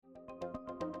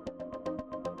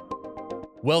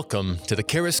Welcome to the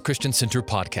Charis Christian Center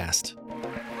podcast.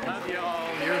 Love you all.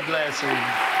 You're a blessing.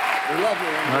 We love you,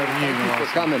 Andrew. Thank you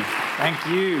for coming. Thank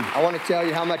you. I want to tell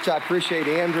you how much I appreciate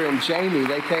Andrew and Jamie.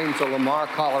 They came to Lamar,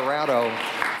 Colorado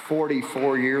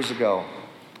 44 years ago,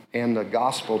 and the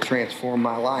gospel transformed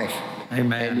my life.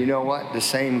 Amen. And you know what? The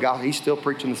same gospel. He's still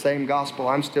preaching the same gospel.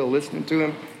 I'm still listening to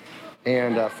him.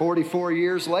 And 44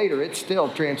 years later, it's still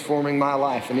transforming my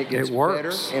life, and it gets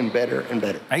better and better and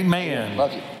better. Amen.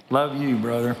 Love you. Love you,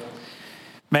 brother.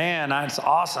 Man, that's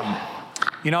awesome.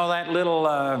 You know that little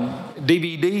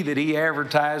DVD that he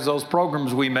advertised, those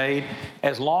programs we made,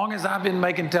 as long as I've been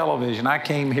making television, I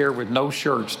came here with no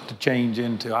shirts to change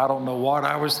into. I don't know what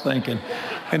I was thinking.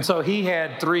 And so he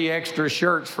had 3 extra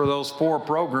shirts for those 4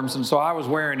 programs, and so I was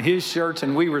wearing his shirts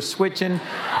and we were switching.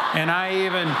 And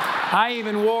I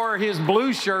even wore his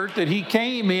blue shirt that he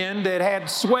came in that had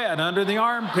sweat under the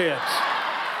armpits.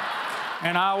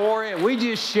 And I wore it. We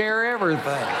just share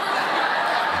everything.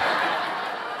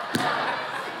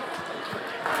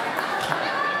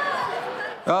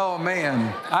 Oh,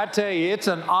 man. I tell you, it's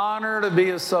an honor to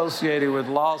be associated with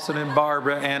Lawson and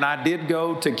Barbara. And I did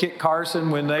go to Kit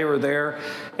Carson when they were there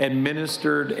and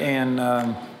ministered.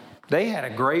 And they had a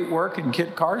great work in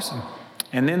Kit Carson.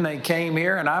 And then they came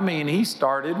here, and I mean, he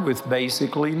started with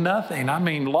basically nothing. I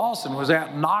mean, Lawson was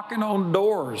out knocking on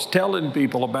doors, telling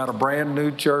people about a brand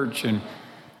new church, and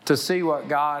to see what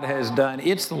God has done.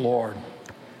 It's the Lord.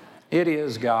 It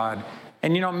is God.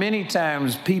 And you know, many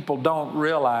times people don't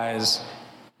realize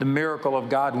the miracle of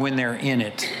God when they're in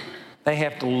it. They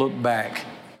have to look back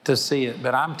to see it.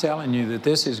 But I'm telling you that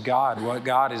this is God, what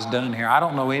God has done here. I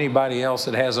don't know anybody else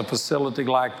that has a facility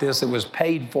like this that was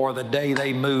paid for the day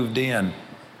they moved in.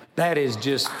 That is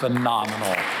just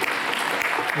phenomenal.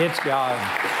 It's God.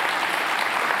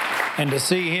 And to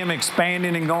see him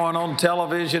expanding and going on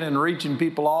television and reaching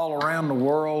people all around the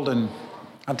world. And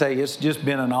I'll tell you, it's just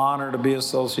been an honor to be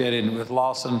associated with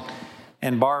Lawson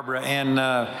and Barbara.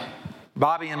 And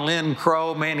Bobby and Lynn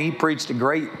Crow, man, he preached a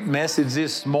great message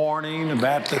this morning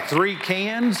about the 3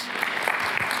 cans.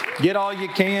 Get all you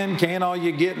can all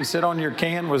you get, and sit on your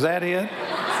can. Was that it?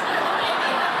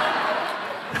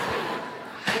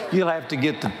 You'll have to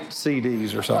get the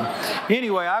CDs or something.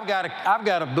 Anyway, I've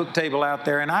got a book table out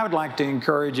there, and I would like to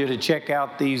encourage you to check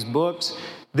out these books.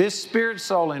 This Spirit,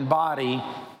 Soul, and Body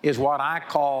is what I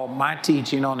call my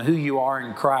teaching on who you are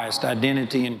in Christ,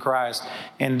 identity in Christ.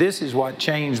 And this is what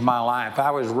changed my life.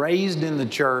 I was raised in the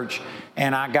church,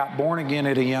 and I got born again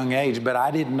at a young age, but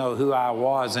I didn't know who I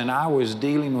was, and I was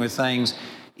dealing with things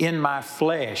in my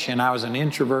flesh, and I was an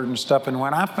introvert and stuff. And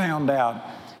when I found out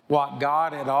what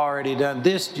God had already done,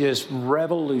 this just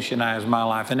revolutionized my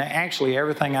life. And actually,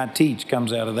 everything I teach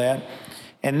comes out of that.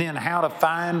 And then how to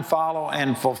find, follow,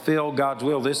 and fulfill God's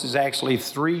will. This is actually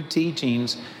 3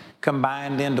 teachings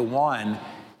combined into one.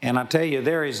 And I tell you,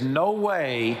 there is no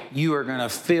way you are going to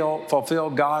fulfill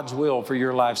God's will for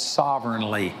your life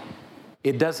sovereignly.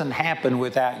 It doesn't happen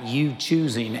without you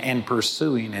choosing and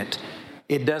pursuing it.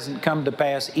 It doesn't come to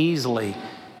pass easily.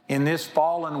 In this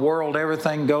fallen world,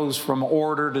 everything goes from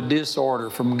order to disorder,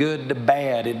 from good to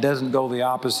bad. It doesn't go the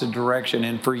opposite direction.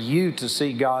 And for you to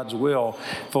see God's will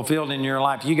fulfilled in your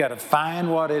life, you got to find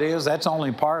what it is. That's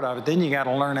only part of it. Then you got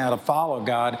to learn how to follow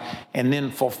God and then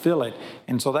fulfill it.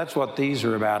 And so that's what these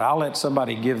are about. I'll let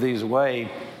somebody give these away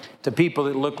to people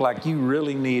that look like you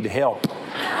really need help.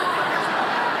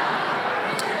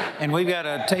 And we've got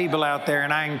a table out there,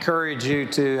 and I encourage you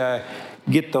to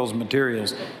get those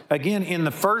materials. Again, in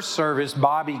the first service,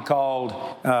 Bobby called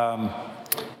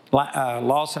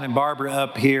Lawson and Barbara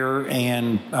up here,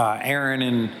 and Aaron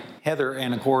and Heather,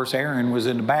 and of course Aaron was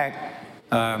in the back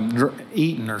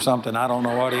eating or something. I don't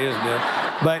know what he is doing.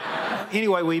 But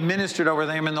anyway, we ministered over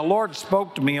them, and the Lord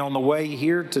spoke to me on the way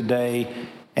here today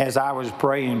as I was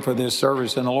praying for this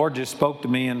service. And the Lord just spoke to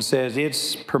me and says,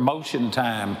 it's promotion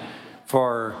time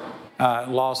for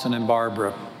Lawson and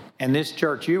Barbara. And this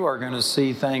church, you are going to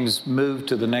see things move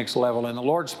to the next level. And the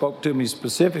Lord spoke to me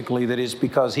specifically that it's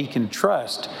because he can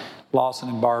trust Lawson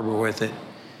and Barbara with it.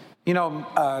 You know,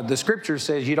 the scripture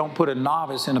says you don't put a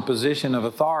novice in a position of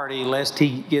authority lest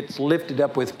he gets lifted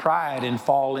up with pride and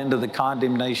fall into the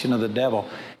condemnation of the devil.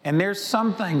 And there's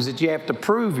some things that you have to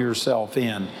prove yourself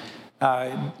in.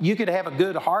 You could have a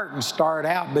good heart and start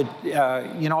out, but,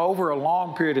 over a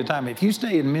long period of time, if you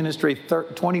stay in ministry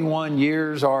 21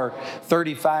 years or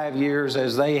 35 years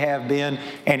as they have been,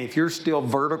 and if you're still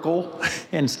vertical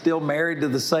and still married to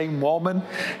the same woman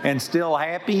and still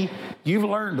happy, you've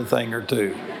learned a thing or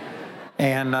two.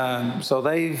 And so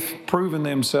they've proven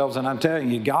themselves, and I'm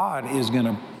telling you,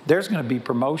 there's going to be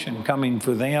promotion coming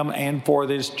for them and for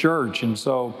this church. And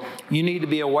so you need to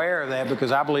be aware of that,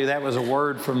 because I believe that was a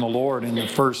word from the Lord in the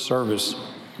first service.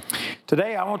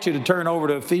 Today, I want you to turn over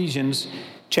to Ephesians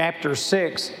chapter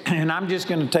 6, and I'm just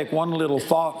going to take one little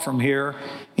thought from here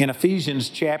in Ephesians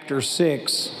chapter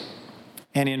 6.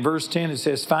 And in verse 10, it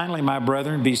says, "Finally, my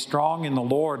brethren, be strong in the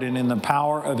Lord and in the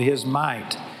power of his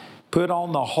might. Put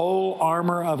on the whole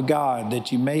armor of God,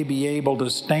 that you may be able to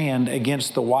stand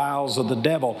against the wiles of the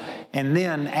devil." And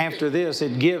then after this,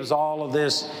 it gives all of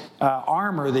this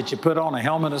armor that you put on: a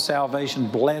helmet of salvation,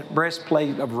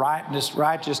 breastplate of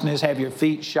righteousness, have your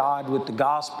feet shod with the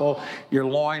gospel, your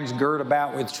loins girt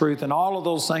about with truth. And all of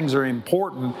those things are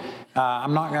important.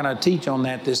 I'm not going to teach on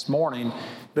that this morning.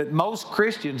 But most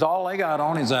Christians, all they got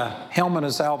on is a helmet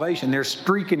of salvation. They're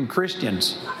streaking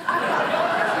Christians.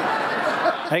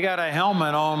 They got a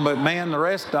helmet on, but man, the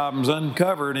rest of them's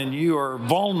uncovered and you are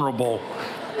vulnerable.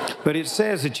 But it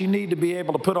says that you need to be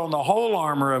able to put on the whole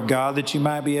armor of God, that you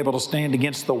might be able to stand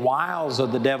against the wiles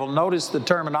of the devil. Notice the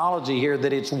terminology here,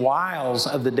 that it's wiles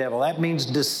of the devil. That means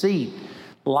deceit,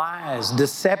 lies,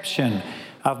 deception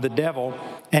of the devil.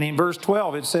 And in verse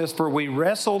 12 it says, "For we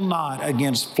wrestle not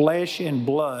against flesh and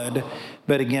blood,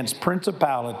 but against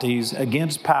principalities,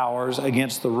 against powers,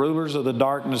 against the rulers of the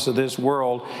darkness of this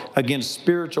world, against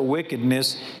spiritual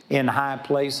wickedness in high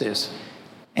places."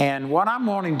 And what I'm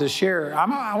wanting to share,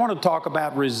 I want to talk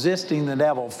about resisting the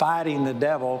devil, fighting the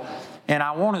devil. And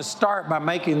I want to start by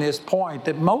making this point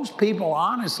that most people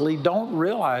honestly don't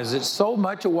realize that so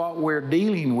much of what we're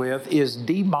dealing with is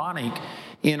demonic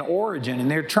in origin, and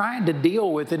they're trying to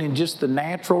deal with it in just the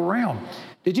natural realm.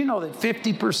 Did you know that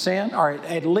 50%, or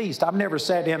at least, I've never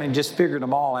sat down and just figured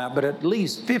them all out, but at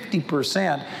least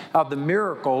 50% of the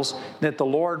miracles that the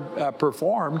Lord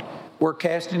performed were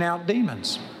casting out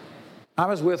demons? I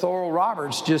was with Oral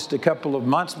Roberts just a couple of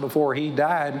months before he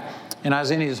died, and I was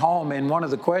in his home, and one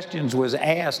of the questions was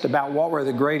asked about what were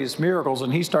the greatest miracles,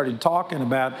 and he started talking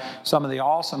about some of the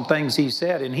awesome things he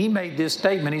said, and he made this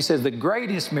statement. He says, "The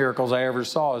greatest miracles I ever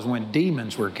saw is when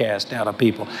demons were cast out of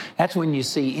people." That's when you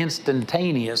see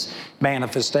instantaneous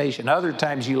manifestation. Other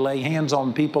times you lay hands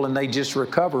on people and they just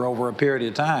recover over a period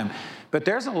of time. But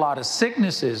there's a lot of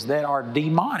sicknesses that are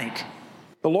demonic.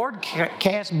 The Lord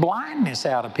cast blindness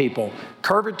out of people,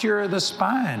 curvature of the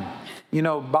spine. You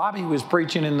know, Bobby was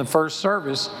preaching in the first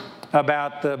service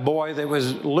about the boy that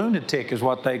was lunatic, is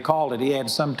what they called it. He had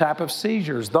some type of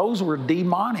seizures. Those were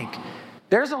demonic.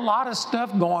 There's a lot of stuff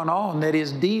going on that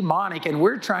is demonic, and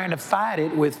we're trying to fight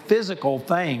it with physical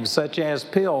things such as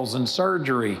pills and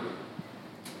surgery.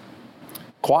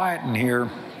 Quiet in here.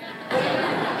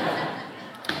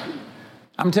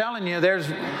 I'm telling you,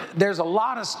 there's a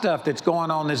lot of stuff that's going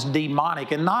on that's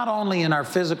demonic, and not only in our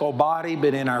physical body,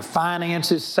 but in our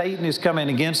finances. Satan is coming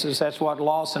against us. That's what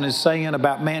Lawson is saying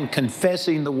about man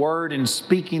confessing the word and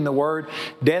speaking the word.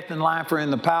 Death and life are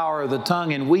in the power of the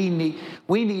tongue, and we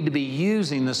need to be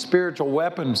using the spiritual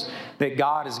weapons that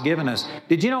God has given us.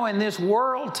 Did you know in this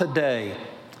world today,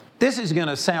 this is going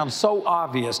to sound so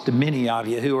obvious to many of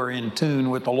you who are in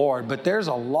tune with the Lord, but there's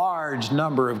a large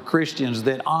number of Christians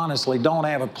that honestly don't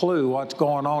have a clue what's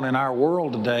going on in our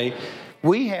world today.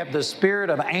 We have the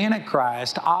spirit of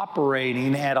Antichrist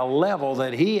operating at a level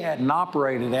that he hadn't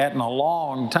operated at in a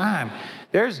long time.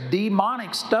 There's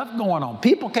demonic stuff going on.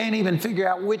 People can't even figure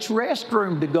out which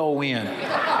restroom to go in.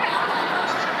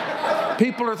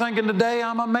 People are thinking, today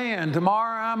I'm a man,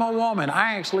 tomorrow I'm a woman.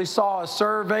 I actually saw a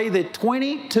survey that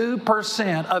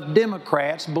 22% of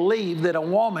Democrats believe that a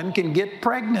woman can get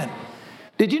pregnant.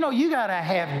 Did you know you got to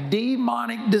have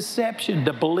demonic deception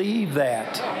to believe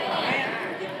that?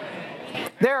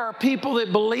 There are people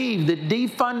that believe that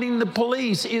defunding the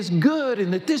police is good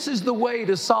and that this is the way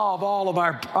to solve all of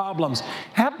our problems.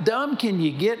 How dumb can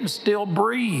you get and still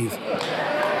breathe?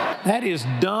 That is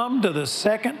dumb to the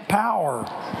second power.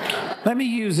 Let me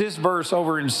use this verse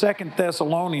over in 2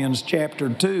 Thessalonians chapter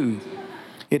 2.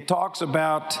 It talks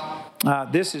about,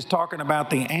 this is talking about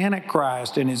the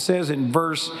Antichrist, and it says in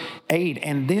verse 8,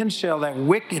 "And then shall that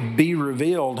wicked be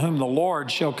revealed, whom the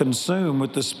Lord shall consume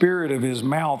with the spirit of his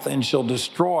mouth, and shall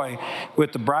destroy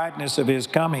with the brightness of his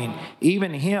coming,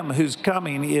 even him whose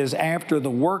coming is after the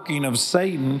working of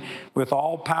Satan with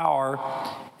all power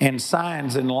and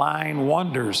signs and lying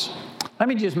wonders." Let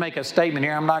me just make a statement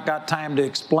here. I've not got time to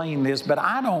explain this, but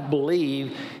I don't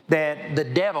believe that the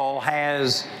devil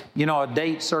has, a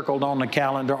date circled on the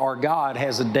calendar, or God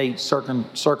has a date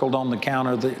circled on the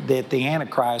calendar that the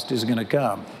Antichrist is going to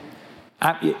come.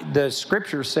 The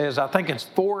scripture says, I think it's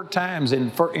 4 times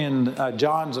in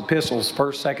John's epistles,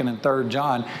 1st, 2nd, and 3rd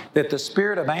John, that the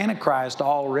spirit of Antichrist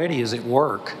already is at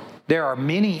work. There are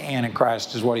many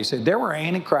antichrists, is what he said. There were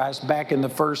antichrists back in the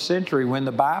 1st century when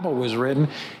the Bible was written,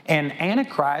 and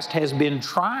Antichrist has been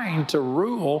trying to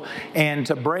rule and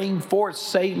to bring forth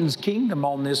Satan's kingdom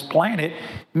on this planet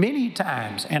many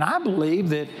times. And I believe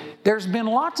that there's been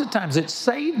lots of times that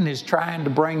Satan is trying to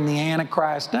bring the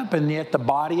Antichrist up, and yet the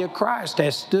body of Christ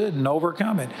has stood and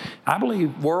overcome it. I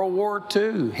believe World War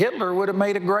II, Hitler would have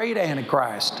made a great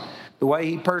Antichrist, the way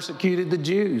he persecuted the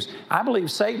Jews. I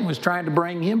believe Satan was trying to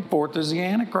bring him forth as the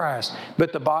Antichrist,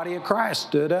 but the body of Christ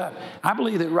stood up. I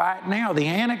believe that right now the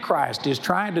Antichrist is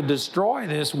trying to destroy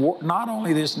this, not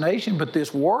only this nation, but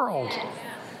this world.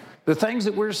 The things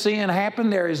that we're seeing happen,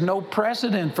 there is no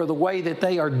precedent for the way that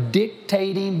they are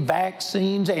dictating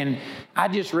vaccines. And I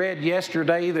just read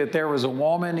yesterday that there was a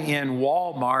woman in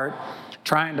Walmart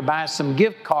trying to buy some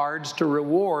gift cards to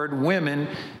reward women.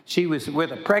 She was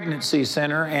with a pregnancy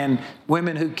center, and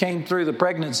women who came through the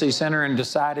pregnancy center and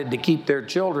decided to keep their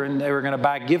children, they were going to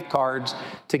buy gift cards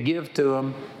to give to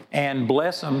them and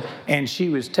bless them. And she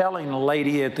was telling the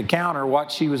lady at the counter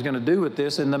what she was going to do with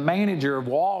this, and the manager of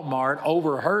Walmart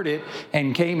overheard it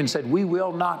and came and said, "We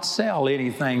will not sell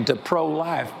anything to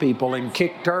pro-life people," and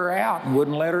kicked her out and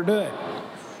wouldn't let her do it.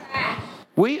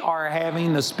 We are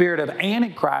having the spirit of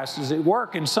Antichrist is at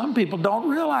work, and some people don't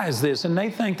realize this, and they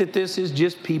think that this is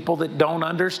just people that don't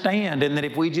understand, and that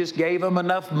if we just gave them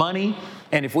enough money,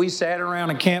 and if we sat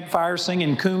around a campfire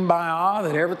singing Kumbaya,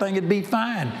 that everything would be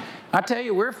fine. I tell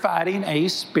you, we're fighting a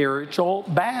spiritual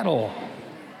battle.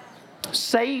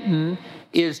 Satan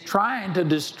is trying to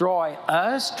destroy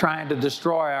us, trying to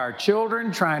destroy our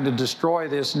children, trying to destroy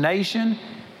this nation.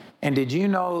 And did you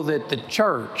know that the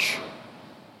church,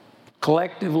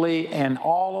 collectively, and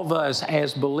all of us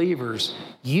as believers,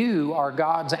 you are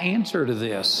God's answer to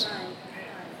this.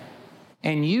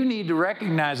 And you need to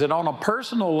recognize that on a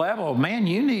personal level, man,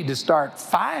 you need to start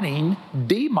fighting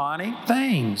demonic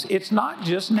things. It's not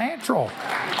just natural.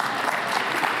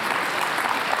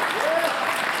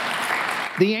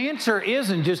 The answer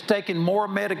isn't just taking more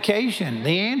medication.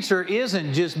 The answer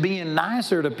isn't just being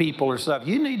nicer to people or stuff.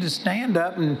 You need to stand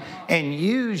up and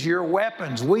use your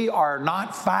weapons. We are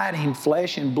not fighting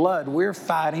flesh and blood. We're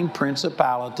fighting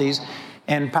principalities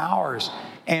and powers.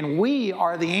 And we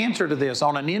are the answer to this.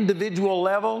 On an individual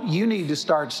level, you need to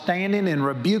start standing and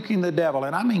rebuking the devil.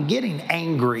 And I mean getting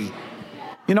angry.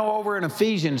 You know, over in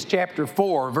Ephesians chapter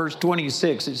 4, verse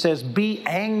 26, it says, "Be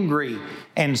angry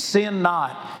and sin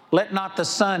not. Let not the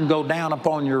sun go down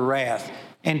upon your wrath."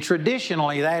 And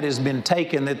traditionally, that has been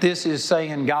taken that this is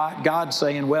saying God's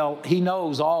saying, well, He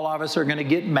knows all of us are going to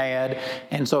get mad,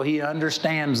 and so He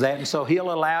understands that, and so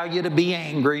He'll allow you to be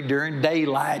angry during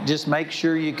daylight. Just make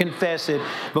sure you confess it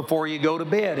before you go to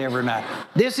bed every night.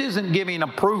 This isn't giving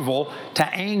approval to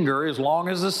anger as long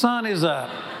as the sun is up.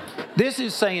 This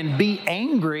is saying be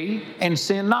angry and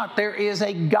sin not. There is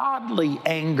a godly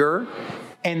anger.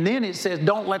 And then it says,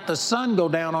 don't let the sun go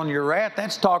down on your wrath.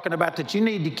 That's talking about that you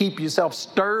need to keep yourself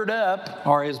stirred up,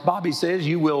 or as Bobby says,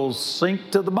 you will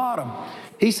sink to the bottom.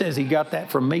 He says he got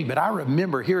that from me, but I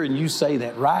remember hearing you say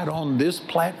that right on this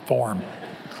platform.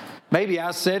 Maybe I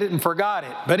said it and forgot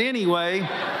it. But anyway,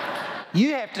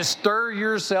 you have to stir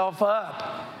yourself up.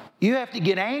 You have to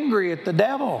get angry at the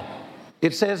devil.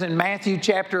 It says in Matthew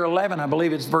chapter 11, I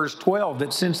believe it's verse 12,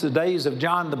 that since the days of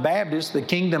John the Baptist, the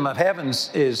kingdom of heaven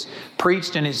is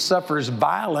preached and it suffers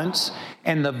violence,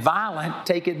 and the violent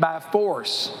take it by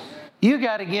force. You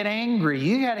got to get angry.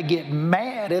 You got to get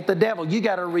mad at the devil. You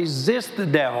got to resist the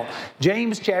devil.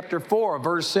 James chapter 4,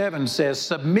 verse 7 says,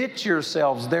 "Submit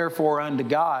yourselves therefore unto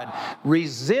God.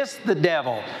 Resist the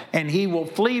devil, and he will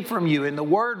flee from you." And the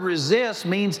word resist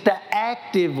means to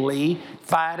actively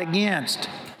fight against.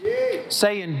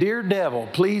 Saying, "Dear devil,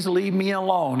 please leave me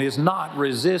alone," is not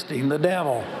resisting the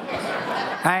devil.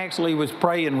 I actually was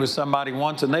praying with somebody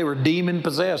once, and they were demon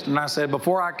possessed. And I said,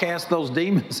 before I cast those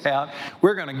demons out,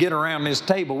 we're going to get around this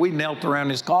table. We knelt around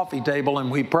this coffee table and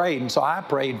we prayed. And so I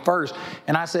prayed first.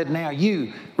 And I said, "Now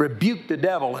you rebuke the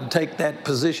devil and take that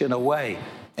position away."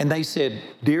 And they said,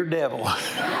 "Dear devil."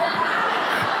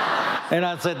 And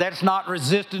I said, "That's not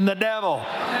resisting the devil."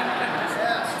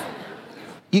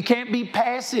 You can't be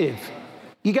passive.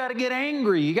 You got to get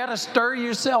angry. You got to stir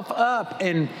yourself up.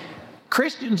 And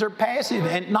Christians are passive,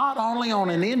 and not only on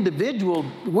an individual.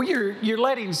 You're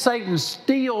letting Satan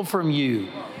steal from you.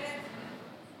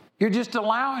 You're just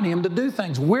allowing him to do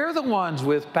things. We're the ones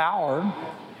with power.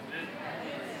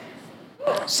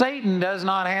 Satan does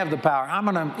not have the power.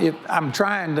 I'm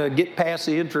trying to get past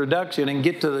the introduction and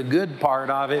get to the good part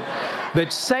of it.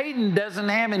 But Satan doesn't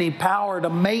have any power to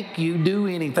make you do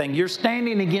anything. You're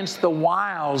standing against the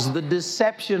wiles, the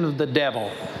deception of the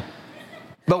devil.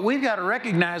 But we've got to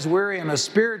recognize we're in a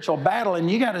spiritual battle,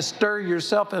 and you got to stir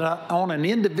yourself on an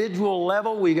individual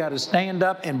level. We got to stand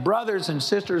up. And brothers and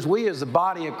sisters, we as the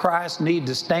body of Christ need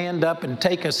to stand up and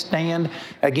take a stand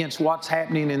against what's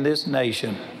happening in this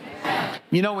nation.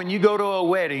 You know, when you go to a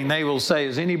wedding, they will say,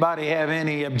 does anybody have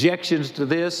any objections to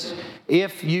this?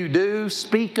 If you do,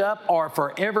 speak up or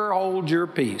forever hold your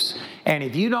peace. And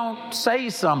if you don't say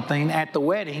something at the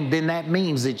wedding, then that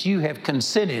means that you have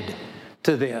consented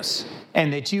to this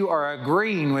and that you are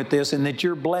agreeing with this and that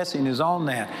your blessing is on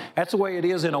that. That's the way it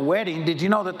is in a wedding. Did you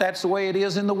know that that's the way it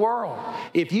is in the world?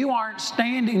 If you aren't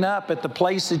standing up at the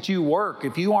place that you work,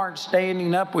 if you aren't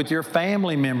standing up with your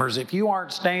family members, if you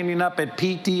aren't standing up at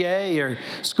PTA or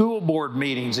school board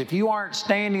meetings, if you aren't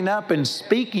standing up and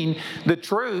speaking the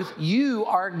truth, you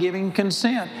are giving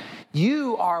consent.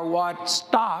 You are what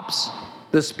stops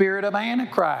the spirit of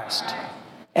Antichrist.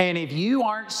 And if you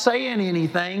aren't saying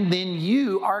anything, then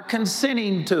you are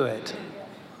consenting to it.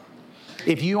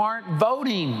 If you aren't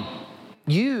voting,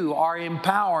 you are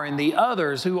empowering the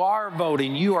others who are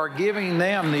voting. You are giving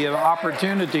them the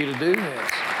opportunity to do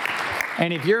this.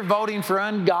 And if you're voting for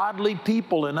ungodly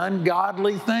people and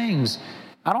ungodly things,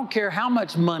 I don't care how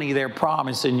much money they're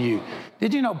promising you.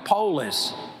 Did you know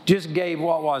Polis just gave,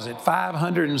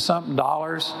 $500 and something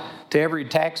to every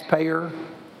taxpayer?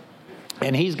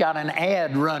 And he's got an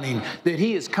ad running that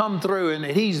he has come through and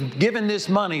that he's given this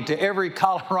money to every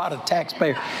Colorado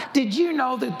taxpayer. Did you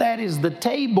know that that is the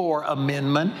Tabor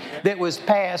Amendment that was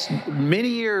passed many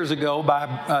years ago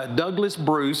by Douglas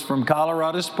Bruce from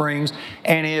Colorado Springs?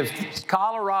 And if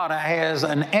Colorado has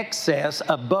an excess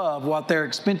above what their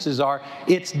expenses are,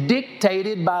 it's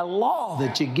dictated by law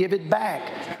that you give it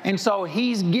back. And so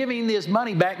he's giving this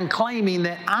money back and claiming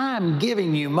that I'm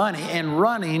giving you money and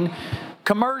running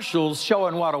commercials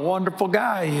showing what a wonderful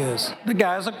guy he is. The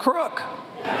guy's a crook.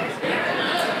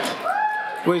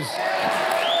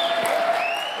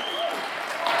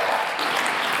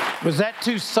 Was that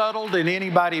too subtle? Did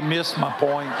anybody miss my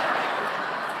point?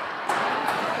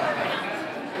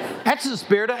 That's the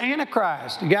spirit of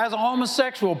Antichrist. The guy's a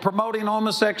homosexual promoting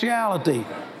homosexuality.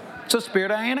 It's the spirit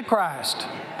of Antichrist.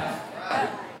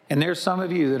 And there's some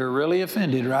of you that are really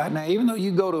offended right now. Even though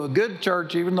you go to a good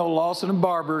church, even though Lawson and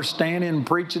Barber are standing and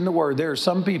preaching the word, there are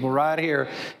some people right here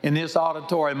in this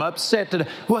auditorium upset today.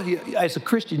 Well, as a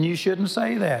Christian, you shouldn't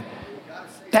say that.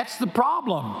 That's the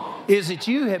problem, is that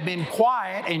you have been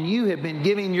quiet and you have been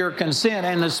giving your consent,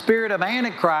 and the spirit of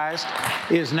Antichrist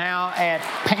is now at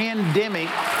pandemic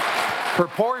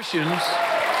proportions.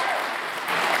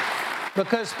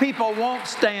 Because people won't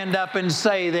stand up and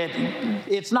say that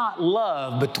it's not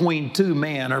love between two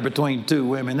men or between two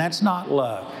women. That's not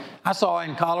love. I saw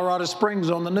in Colorado Springs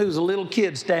on the news a little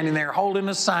kid standing there holding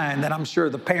a sign that I'm sure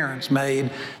the parents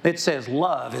made that says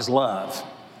love is love.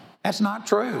 That's not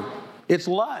true. It's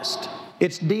lust.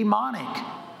 It's demonic.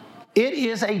 It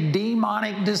is a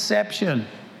demonic deception.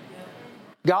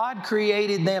 God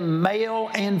created them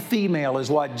male and female, is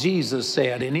what Jesus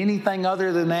said, and anything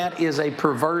other than that is a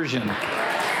perversion.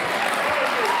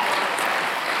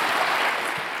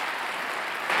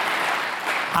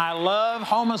 I love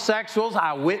homosexuals.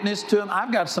 I witness to them.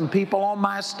 I've got some people on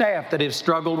my staff that have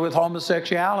struggled with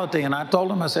homosexuality, and I told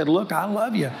them, I said, look, I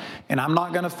love you, and I'm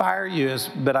not going to fire you.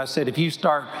 But I said, if you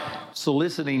start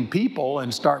soliciting people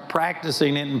and start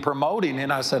practicing it and promoting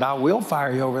it, I said, I will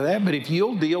fire you over that, but if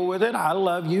you'll deal with it, I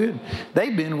love you.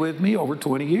 They've been with me over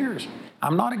 20 years.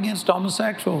 I'm not against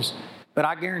homosexuals, but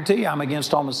I guarantee you I'm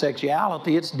against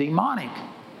homosexuality. It's demonic.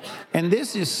 And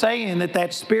this is saying that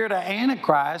that spirit of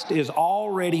Antichrist is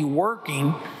already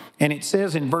working. And it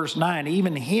says in verse 9,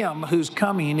 even him whose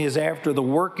coming is after the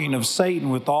working of Satan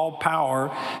with all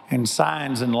power and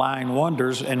signs and lying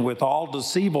wonders and with all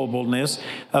deceivableness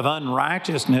of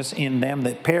unrighteousness in them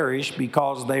that perish,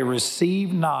 because they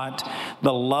receive not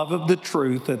the love of the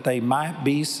truth that they might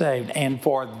be saved. And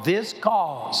for this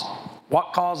cause,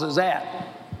 what cause is that?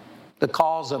 The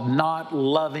cause of not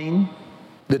loving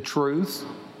the truth.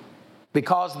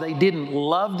 Because they didn't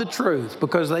love the truth,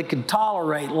 because they could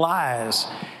tolerate lies.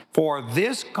 For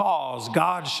this cause,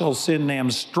 God shall send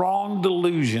them strong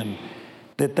delusion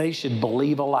that they should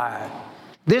believe a lie.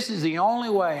 This is the only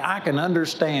way I can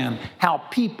understand how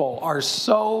people are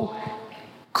so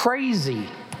crazy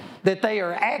that they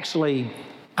are actually...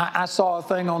 I saw a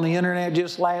thing on the internet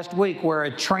just last week where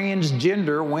a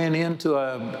transgender went into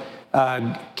a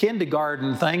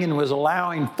kindergarten thing and was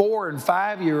allowing 4- and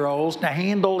 5-year-olds to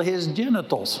handle his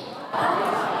genitals.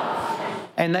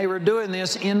 And they were doing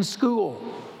this in school.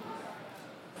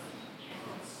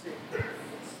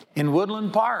 In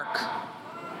Woodland Park,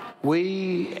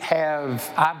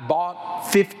 I bought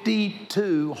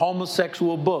 52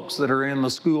 homosexual books that are in the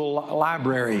school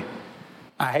library.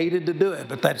 I hated to do it,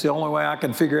 but that's the only way I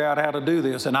can figure out how to do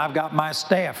this. And I've got my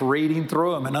staff reading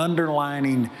through them and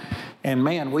underlining. And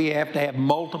man, we have to have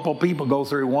multiple people go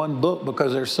through one book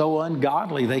because they're so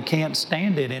ungodly, they can't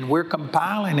stand it. And we're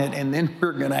compiling it, and then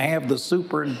we're going to have the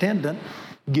superintendent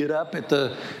get up at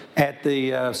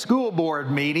the school board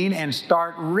meeting and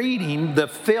start reading the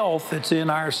filth that's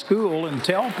in our school and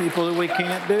tell people that we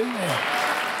can't do that.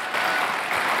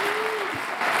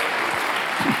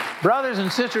 Brothers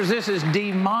and sisters, this is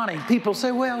demonic. People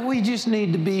say, well, we just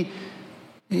need to be,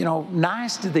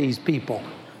 nice to these people.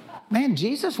 Man,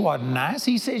 Jesus wasn't nice.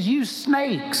 He says, you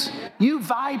snakes, you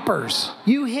vipers,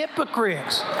 you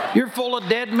hypocrites, you're full of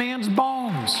dead man's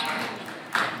bones.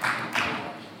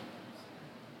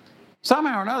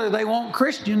 Somehow or another, they want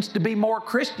Christians to be more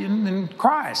Christian than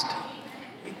Christ.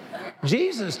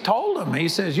 Jesus told them, he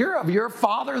says, you're of your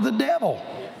father, the devil,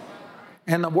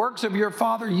 and the works of your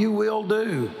father you will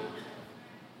do.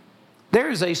 There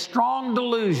is a strong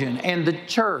delusion, and the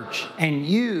church, and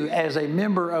you as a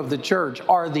member of the church,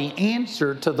 are the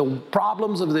answer to the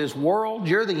problems of this world.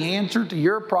 You're the answer to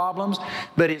your problems,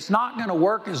 but it's not going to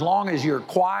work as long as you're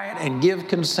quiet and give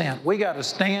consent. We got to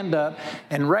stand up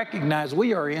and recognize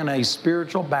we are in a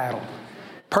spiritual battle.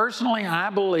 Personally, I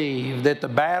believe that the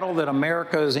battle that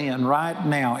America is in right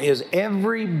now is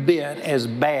every bit as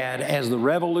bad as the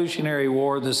Revolutionary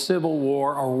War, the Civil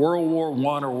War, or World War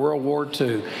I or World War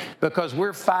II, because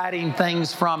we're fighting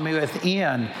things from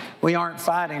within. We aren't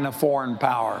fighting a foreign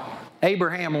power.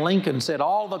 Abraham Lincoln said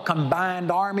all the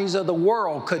combined armies of the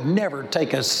world could never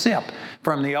take a sip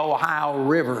from the Ohio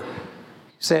River.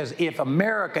 He says if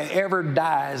America ever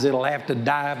dies, it'll have to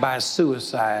die by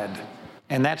suicide.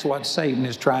 And that's what Satan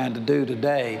is trying to do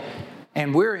today.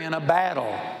 And we're in a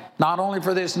battle, not only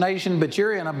for this nation, but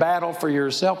you're in a battle for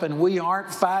yourself. And we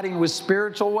aren't fighting with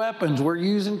spiritual weapons. We're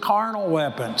using carnal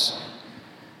weapons,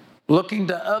 looking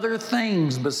to other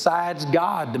things besides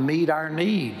God to meet our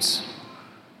needs.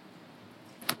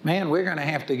 Man, we're going to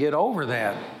have to get over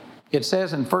that. It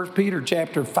says in 1 Peter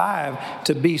chapter 5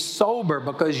 to be sober,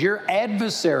 because your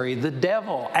adversary, the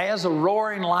devil, as a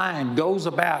roaring lion, goes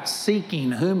about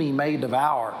seeking whom he may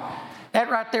devour. That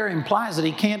right there implies that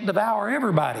he can't devour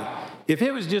everybody. If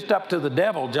it was just up to the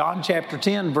devil, John chapter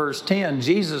 10, verse 10,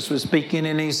 Jesus was speaking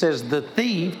and he says, the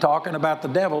thief, talking about the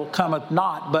devil, cometh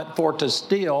not but for to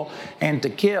steal and to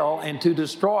kill and to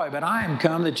destroy. But I am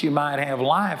come that you might have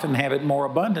life and have it more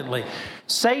abundantly.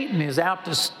 Satan is out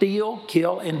to steal,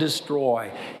 kill, and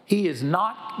destroy. He is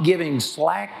not giving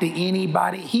slack to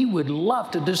anybody. He would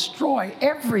love to destroy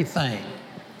everything.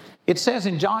 It says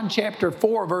in John chapter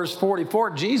 4, verse 44,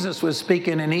 Jesus was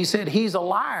speaking and he said, he's a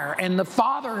liar and the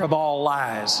father of all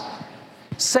lies.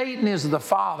 Satan is the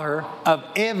father of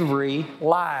every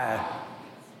lie.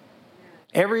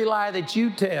 Every lie that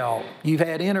you tell, you've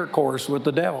had intercourse with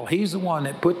the devil. He's the one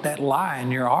that put that lie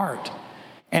in your heart.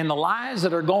 And the lies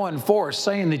that are going forth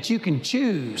saying that you can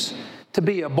choose to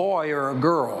be a boy or a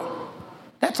girl,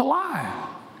 that's a lie.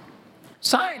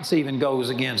 Science even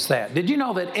goes against that. Did you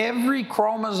know that every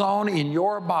chromosome in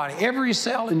your body, every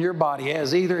cell in your body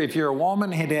has either, if you're a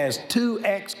woman, it has 2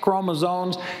 X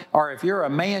chromosomes, or if you're a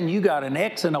man, you got an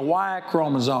X and a Y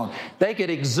chromosome. They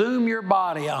could exhume your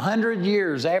body 100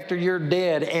 years after you're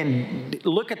dead and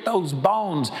look at those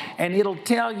bones, and it'll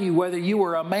tell you whether you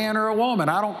were a man or a woman.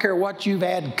 I don't care what you've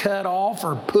had cut off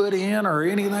or put in or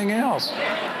anything else.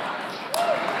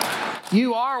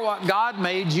 You are what God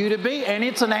made you to be, and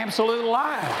it's an absolute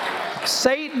lie.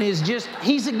 Satan is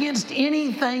he's against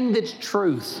anything that's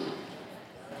truth.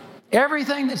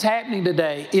 Everything that's happening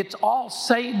today, it's all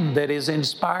Satan that has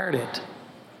inspired it.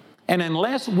 And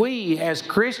unless we as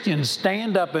Christians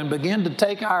stand up and begin to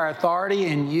take our authority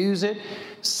and use it,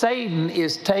 Satan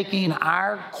is taking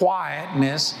our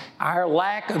quietness, our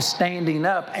lack of standing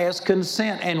up as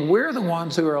consent, and we're the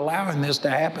ones who are allowing this to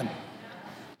happen.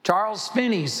 Charles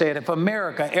Finney said, if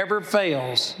America ever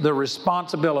fails, the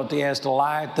responsibility has to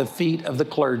lie at the feet of the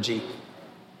clergy.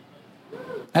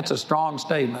 That's a strong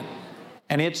statement.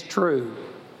 And it's true.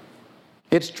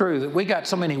 It's true that we got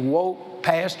so many woke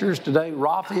pastors today.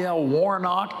 Raphael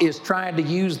Warnock is trying to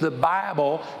use the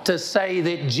Bible to say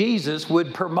that Jesus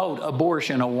would promote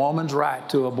abortion, a woman's right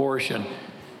to abortion.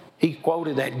 He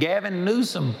quoted that. Gavin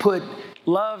Newsom put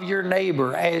love your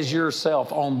neighbor as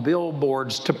yourself on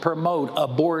billboards to promote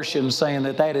abortion, saying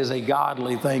that that is a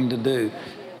godly thing to do.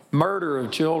 Murder of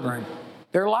children.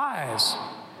 They're lies.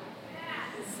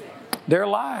 They're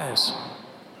lies.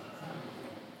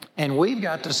 And we've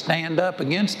got to stand up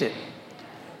against it.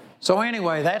 So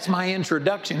anyway, that's my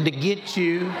introduction to get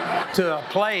you to a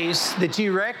place that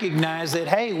you recognize that,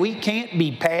 hey, we can't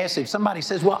be passive. Somebody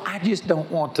says, well, I just don't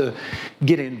want to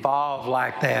get involved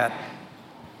like that.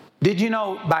 Did you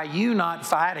know by you not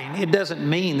fighting, it doesn't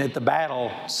mean that the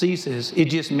battle ceases. It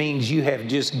just means you have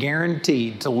just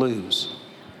guaranteed to lose.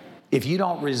 If you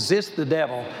don't resist the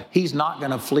devil, he's not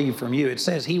going to flee from you. It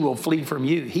says he will flee from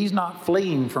you. He's not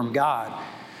fleeing from God.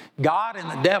 God and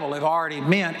the devil have already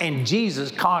met, and Jesus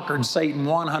conquered Satan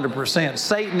 100%.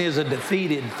 Satan is a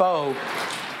defeated foe.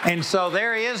 And so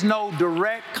there is no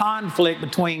direct conflict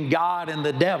between God and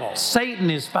the devil.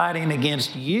 Satan is fighting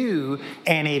against you,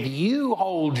 and if you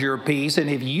hold your peace and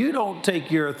if you don't take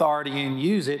your authority and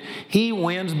use it, he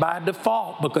wins by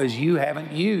default because you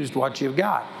haven't used what you've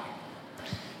got.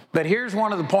 But here's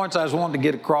one of the points I was wanting to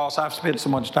get across. I've spent so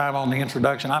much time on the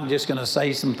introduction. I'm just going to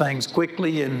say some things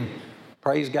quickly, and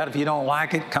praise God, if you don't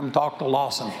like it, come talk to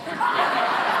Lawson.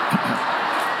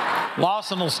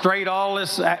 Lawson will straighten all of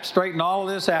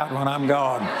this out when I'm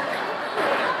gone.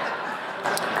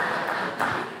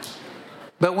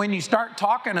 But when you start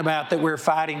talking about that we're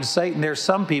fighting Satan, there's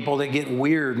some people that get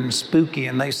weird and spooky,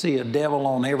 and they see a devil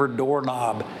on every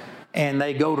doorknob, and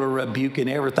they go to rebuking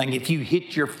everything. If you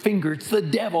hit your finger, it's the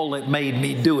devil that made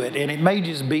me do it. And it may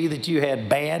just be that you had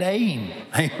bad aim.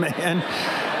 Amen.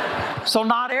 So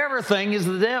not everything is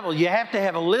the devil. You have to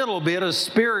have a little bit of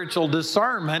spiritual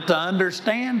discernment to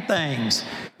understand things.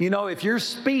 You know, if you're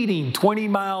speeding 20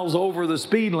 miles over the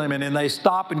speed limit and they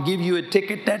stop and give you a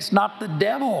ticket, that's not the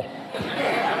devil.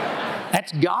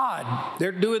 That's God.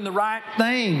 They're doing the right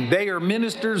thing. They are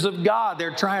ministers of God.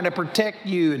 They're trying to protect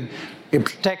you and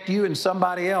protect you and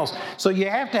somebody else. So you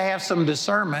have to have some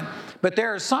discernment. But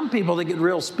there are some people that get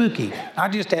real spooky. I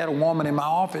just had a woman in my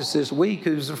office this week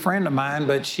who's a friend of mine,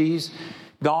 but she's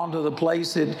gone to the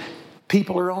place that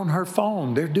people are on her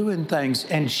phone. They're doing things,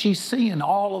 and she's seeing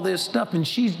all of this stuff, and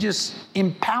she's just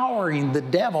empowering the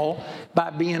devil by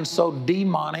being so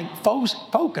demonic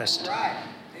focused. Right.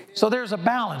 So there's a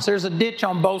balance. There's a ditch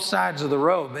on both sides of the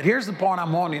road. But here's the point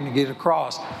I'm wanting to get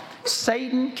across.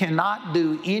 Satan cannot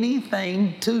do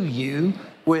anything to you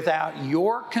without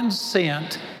your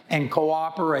consent and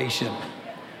cooperation.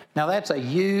 Now that's a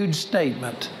huge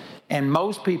statement, and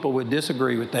most people would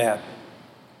disagree with that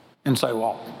and say,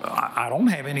 well, I don't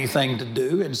have anything to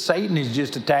do, and Satan is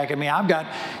just attacking me. I've got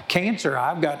cancer,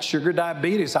 I've got sugar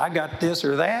diabetes, I got this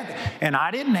or that, and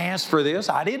I didn't ask for this,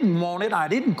 I didn't want it, I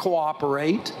didn't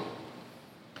cooperate.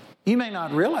 You may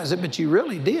not realize it, but you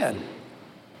really did.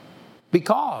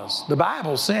 Because the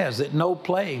Bible says that no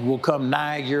plague will come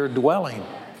nigh your dwelling.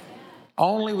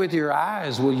 Only with your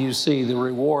eyes will you see the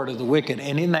reward of the wicked.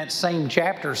 And in that same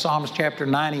chapter, Psalms chapter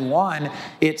 91,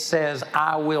 it says,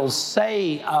 I will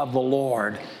say of the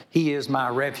Lord, He is my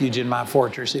refuge and my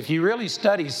fortress. If you really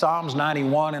study Psalms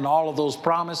 91 and all of those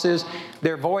promises,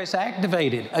 they're voice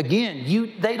activated.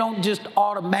 Again, they don't just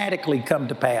automatically come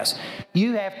to pass.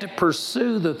 You have to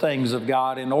pursue the things of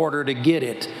God in order to get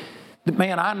it.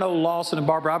 Man, I know Lawson and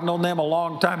Barbara. I've known them a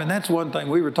long time, and that's one thing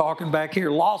we were talking back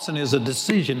here. Lawson is a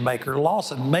decision maker.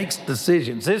 Lawson makes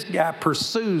decisions. This guy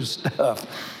pursues stuff.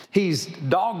 He's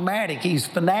dogmatic. He's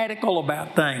fanatical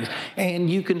about things, and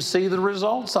you can see the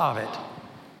results of it.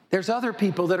 There's other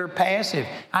people that are passive.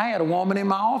 I had a woman in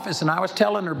my office, and I was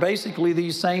telling her basically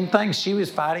these same things. She was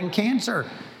fighting cancer,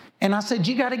 and I said,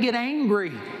 you got to get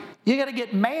angry. You got to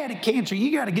get mad at cancer.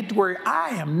 You got to get to where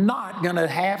I am not going to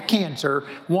have cancer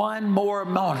one more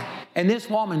moment. And this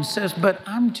woman says, but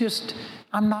I'm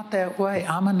not that way.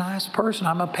 I'm a nice person.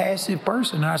 I'm a passive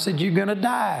person. And I said, you're going to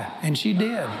die. And she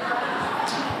did.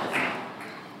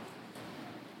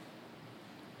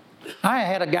 I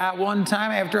had a guy one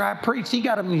time after I preached, he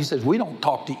got up and he says, we don't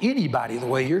talk to anybody the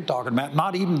way you're talking about,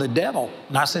 not even the devil.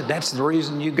 And I said, that's the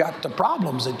reason you got the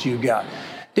problems that you got.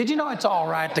 Did you know it's all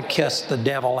right to kiss the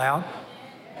devil out?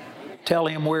 Tell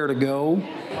him where to go.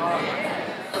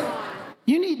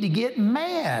 You need to get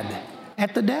mad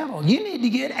at the devil. You need to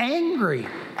get angry.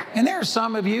 And there are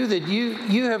some of you that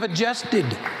you have adjusted.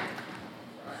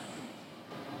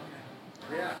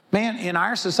 Man, in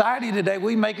our society today,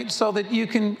 we make it so that you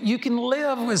can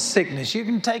live with sickness. You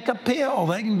can take a pill.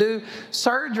 They can do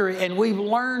surgery. And we've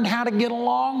learned how to get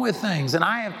along with things. And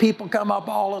I have people come up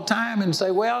all the time and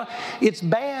say, well, it's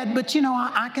bad, but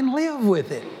I can live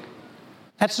with it.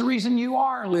 That's the reason you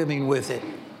are living with it.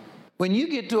 When you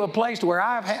get to a place where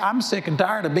I'm sick and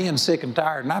tired of being sick and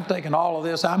tired, and I've taken all of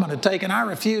this I'm going to take, and I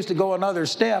refuse to go another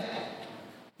step,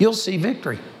 you'll see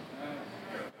victory.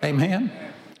 Amen.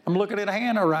 I'm looking at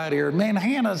Hannah right here.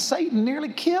 Man, Satan nearly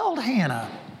killed Hannah.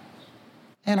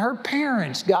 And her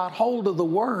parents got hold of the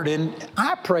word, and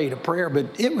I prayed a prayer,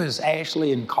 but it was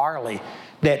Ashley and Carly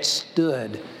that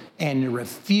stood and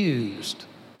refused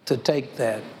to take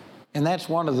that. And that's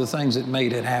one of the things that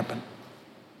made it happen.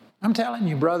 I'm telling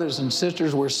you, brothers and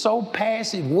sisters, we're so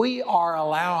passive. We are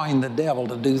allowing the devil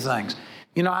to do things.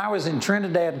 You know, I was in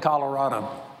Trinidad, Colorado,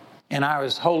 and I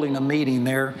was holding a meeting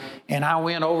there, and I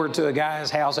went over to a guy's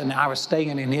house, and I was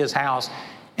staying in his house,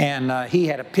 and he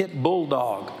had a pit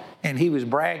bulldog. And he was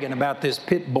bragging about this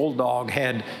pit bulldog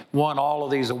had won all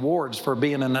of these awards for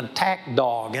being an attack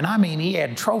dog. And I mean, he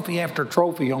had trophy after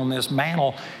trophy on this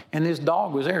mantle, and this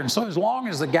dog was there. And so as long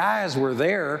as the guys were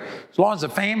there, as long as the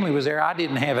family was there, I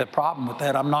didn't have a problem with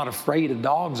that. I'm not afraid of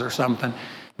dogs or something.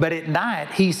 But at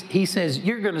night, he says,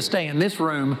 you're going to stay in this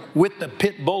room with the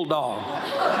pit bulldog.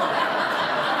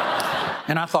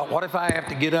 And I thought, what if I have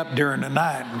to get up during the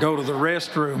night and go to the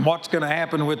restroom? What's going to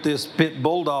happen with this pit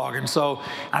bulldog? And so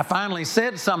I finally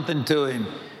said something to him.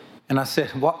 And I said,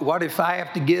 what if I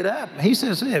have to get up? He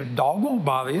says, the dog won't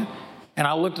bother you. And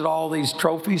I looked at all these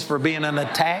trophies for being an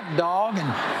attack dog. And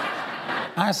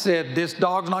I said, this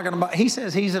dog's not going to bother. He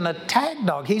says he's an attack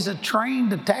dog. He's a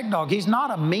trained attack dog. He's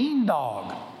not a mean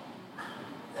dog.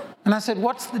 And I said,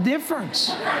 what's the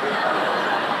difference?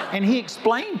 And he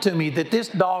explained to me that this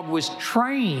dog was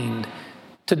trained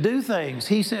to do things.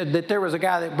 He said that there was a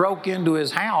guy that broke into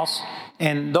his house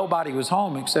and nobody was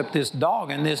home except this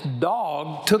dog. And this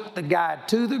dog took the guy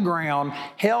to the ground,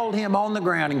 held him on the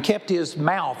ground, and kept his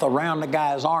mouth around the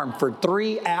guy's arm for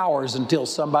 3 hours until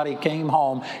somebody came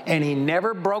home. And he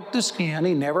never broke the skin.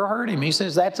 He never hurt him. He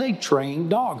says that's a trained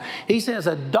dog. He says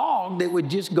a dog that would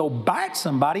just go bite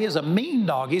somebody is a mean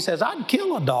dog. He says, I'd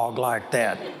kill a dog like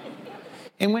that.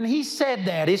 And when he said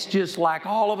that, it's just like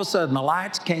all of a sudden the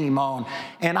lights came on.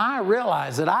 And I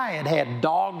realized that I had had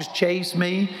dogs chase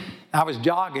me. I was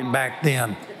jogging back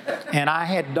then. And I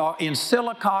had in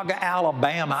Sylacauga,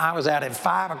 Alabama, I was out at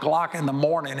 5 o'clock in the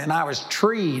morning, and I was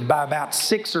treed by about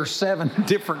 6 or 7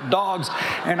 different dogs.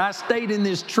 And I stayed in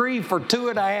this tree for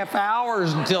 2.5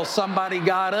 hours until somebody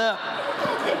got up.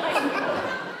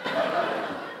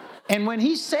 And when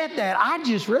he said that, I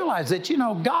just realized that, you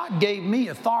know, God gave me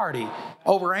authority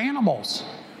over animals.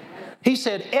 He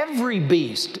said, every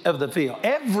beast of the field,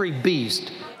 every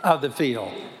beast of the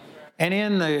field. And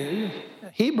in the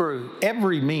Hebrew,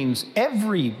 every means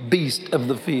every beast of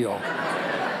the field.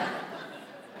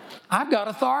 I've got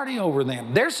authority over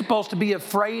them. They're supposed to be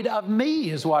afraid of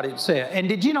me, is what it said. And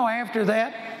did you know after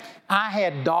that, I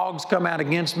had dogs come out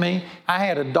against me. I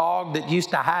had a dog that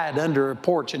used to hide under a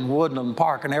porch in Woodland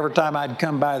Park, and every time I'd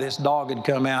come by, this dog would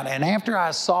come out. And after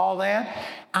I saw that,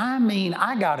 I mean,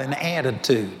 I got an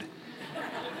attitude.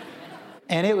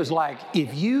 And it was like,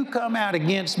 if you come out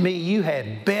against me, you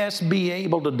had best be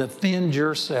able to defend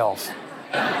yourself.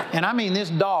 And I mean, this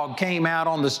dog came out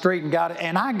on the street and got it,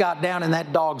 and I got down in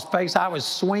that dog's face. I was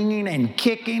swinging and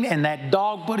kicking, and that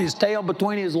dog put his tail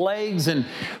between his legs and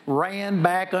ran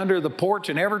back under the porch.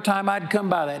 And every time I'd come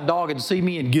by, that dog would see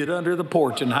me and get under the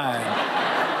porch and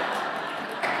hide.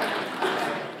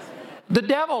 The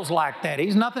devil's like that.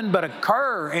 He's nothing but a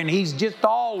cur, and he's just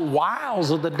all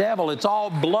wiles of the devil. It's all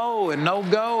blow and no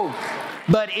go.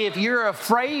 But if you're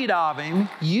afraid of him,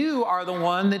 you are the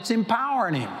one that's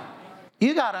empowering him.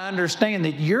 You got to understand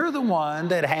that you're the one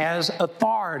that has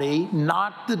authority,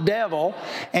 not the devil,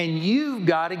 and you've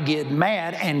got to get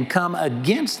mad and come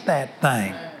against that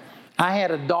thing. I had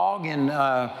a dog in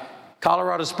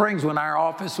Colorado Springs when our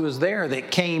office was there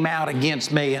that came out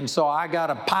against me, and so I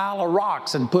got a pile of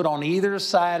rocks and put on either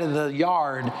side of the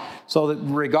yard so that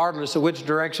regardless of which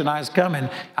direction I was coming,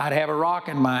 I'd have a rock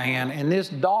in my hand. And this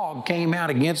dog came out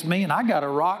against me, and I got a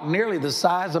rock nearly the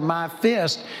size of my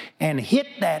fist and hit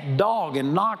that dog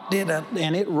and knocked it,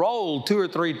 and it rolled 2 or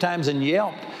 3 times and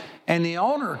yelped. And the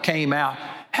owner came out,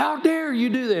 "How dare you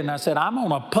do that?" And I said, "I'm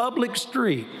on a public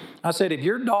street." I said, "If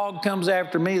your dog comes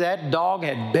after me, that dog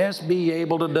had best be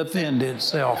able to defend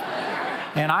itself."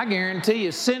 And I guarantee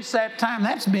you, since that time,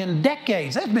 that's been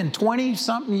decades. That's been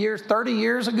 20-something years, 30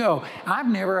 years ago. I've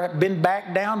never been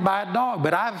backed down by a dog,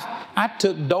 but I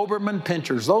took Doberman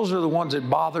pinchers. Those are the ones that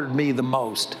bothered me the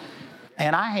most.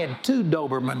 And I had 2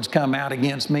 Dobermans come out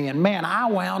against me, and man, I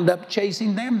wound up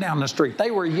chasing them down the street.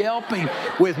 They were yelping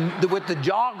with the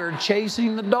jogger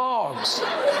chasing the dogs.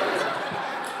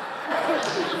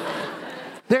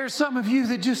 There's some of you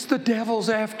that just the devil's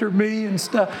after me and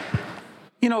stuff.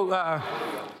 You know,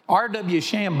 R.W.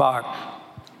 Shambach,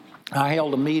 I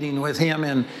held a meeting with him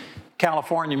in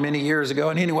California many years ago.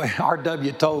 And anyway,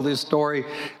 R.W. told this story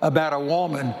about a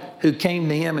woman who came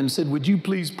to him and said, would you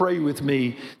please pray with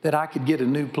me that I could get a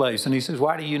new place? And he says,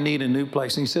 why do you need a new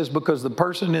place? And he says, because the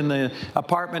person in the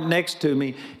apartment next to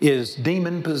me is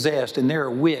demon possessed and they're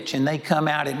a witch, and they come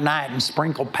out at night and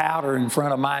sprinkle powder in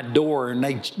front of my door and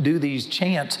they do these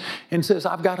chants and says,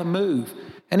 I've got to move.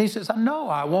 And he says, no,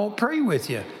 I won't pray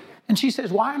with you. And she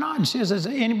says, why not? And she says,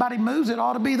 anybody moves, it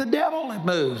ought to be the devil that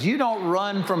moves. You don't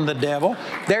run from the devil.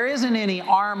 There isn't any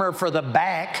armor for the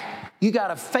back. You got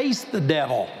to face the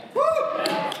devil.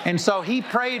 And so he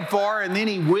prayed for her, and then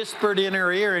he whispered in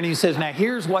her ear, and he says, now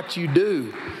here's what you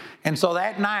do. And so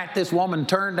that night, this woman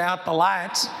turned out the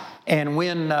lights, and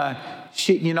when the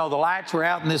lights were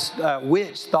out, and this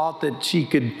witch thought that she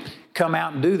could come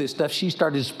out and do this stuff, she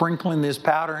started sprinkling this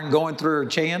powder and going through her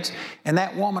chants. And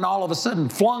that woman all of a sudden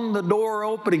flung the door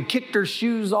open and kicked her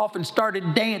shoes off and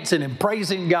started dancing and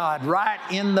praising God right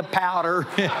in the powder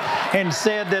and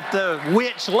said that the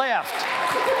witch left.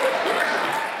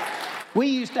 We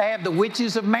used to have the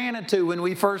witches of Manitou when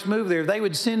we first moved there. They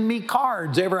would send me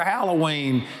cards every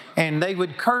Halloween, and they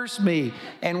would curse me.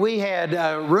 And we had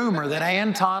a rumor that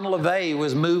Anton LaVey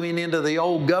was moving into the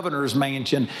old governor's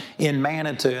mansion in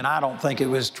Manitou, and I don't think it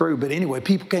was true. But anyway,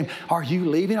 people came, are you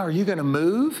leaving? Are you going to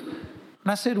move?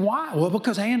 And I said, why? Well,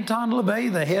 because Anton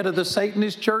LaVey, the head of the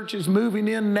Satanist church, is moving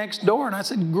in next door. And I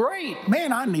said, great.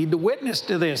 Man, I need to witness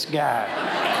to this guy.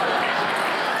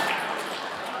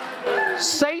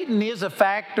 Satan is a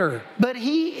factor, but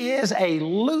he is a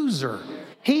loser.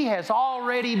 He has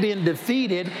already been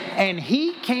defeated, and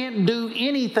he can't do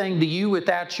anything to you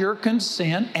without your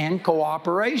consent and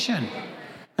cooperation.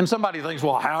 And somebody thinks,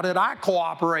 well, how did I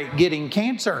cooperate getting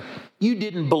cancer? You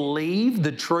didn't believe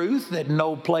the truth that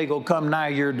no plague will come nigh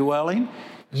your dwelling.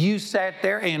 You sat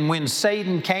there, and when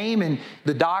Satan came and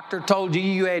the doctor told you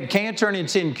you had cancer and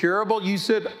it's incurable, you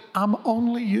said, I'm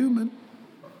only human.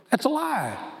 That's a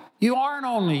lie. You aren't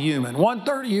only human.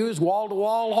 1/3 of you is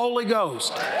wall-to-wall Holy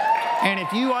Ghost. And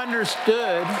if you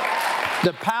understood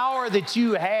the power that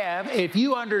you have, if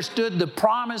you understood the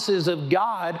promises of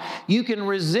God, you can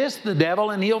resist the devil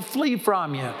and he'll flee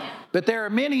from you. But there are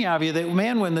many of you that,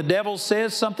 man, when the devil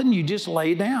says something, you just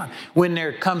lay down. When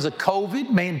there comes a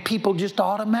COVID, man, people just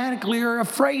automatically are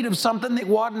afraid of something that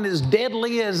wasn't as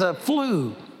deadly as a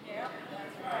flu.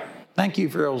 Thank you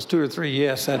for those 2 or 3.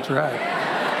 Yes, that's right.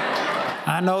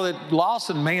 I know that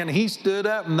Lawson, man, he stood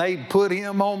up and they put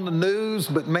him on the news,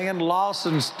 but man,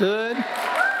 Lawson stood.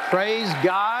 Praise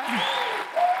God.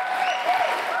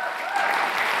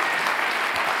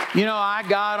 You know, I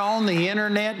got on the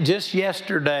internet just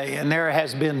yesterday, and there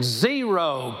has been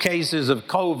 0 cases of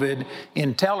COVID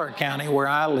in Teller County, where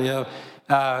I live,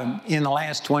 in the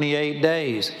last 28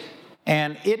 days.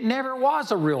 And it never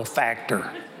was a real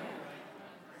factor.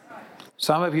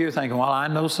 Some of you are thinking, well, I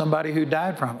know somebody who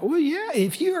died from it. Well, yeah,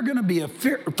 if you are going to be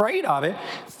afraid of it,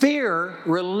 fear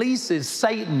releases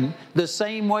Satan the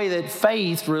same way that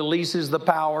faith releases the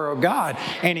power of God.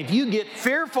 And if you get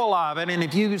fearful of it, and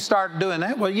if you start doing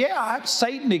that, well, yeah,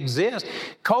 Satan exists.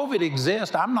 COVID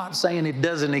exists. I'm not saying it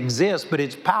doesn't exist, but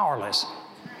it's powerless.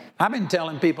 I've been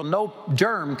telling people no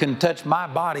germ can touch my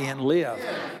body and live.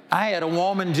 I had a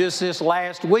woman just this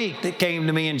last week that came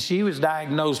to me, and she was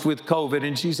diagnosed with COVID,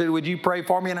 and she said, would you pray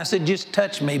for me? And I said, just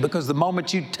touch me, because the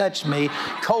moment you touch me,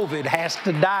 COVID has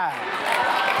to die.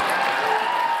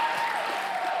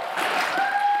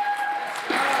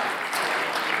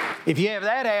 If you have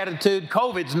that attitude,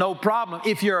 COVID's no problem.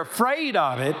 If you're afraid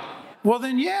of it, well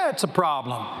then yeah, it's a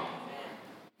problem.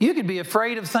 You could be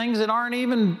afraid of things that aren't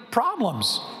even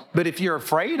problems. But if you're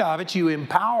afraid of it, you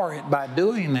empower it by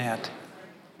doing that.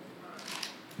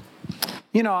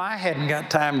 You know, I hadn't got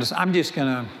time to, I'm just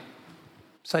going to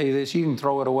say this. You can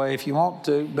throw it away if you want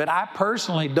to. But I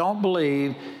personally don't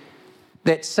believe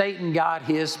that Satan got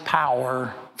his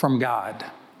power from God.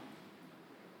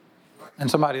 And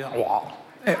somebody, well,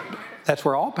 that's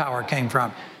where all power came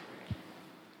from.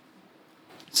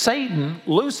 Satan,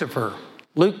 Lucifer,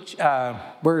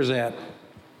 where is that?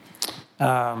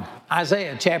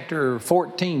 Isaiah chapter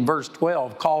 14, verse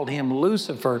 12, called him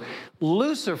Lucifer.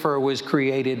 Lucifer was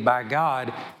created by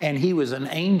God, and he was an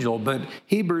angel. But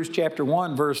Hebrews chapter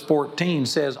 1, verse 14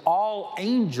 says, all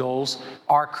angels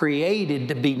are created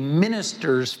to be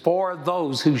ministers for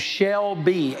those who shall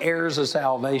be heirs of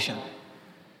salvation.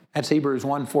 That's Hebrews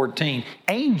 1:14.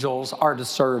 Angels are to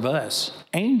serve us.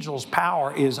 Angels'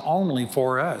 power is only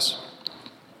for us.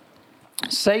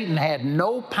 Satan had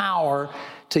no power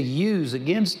to use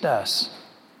against us.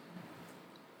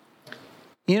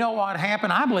 You know what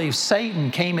happened? I believe Satan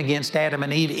came against Adam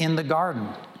and Eve in the garden.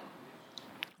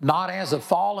 not as a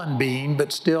fallen being,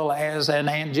 but still as an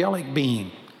angelic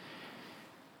being.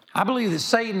 I believe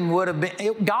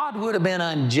that God would have been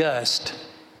unjust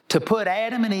to put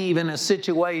Adam and Eve in a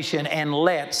situation and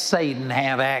let Satan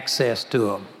have access to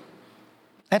them.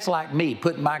 That's like me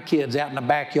putting my kids out in the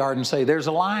backyard and say, there's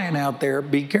a lion out there,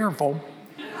 be careful.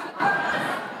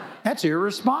 That's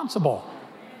irresponsible.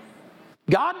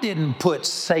 God didn't put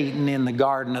Satan in the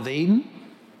Garden of Eden.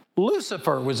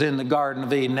 Lucifer was in the Garden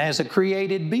of Eden as a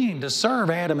created being to serve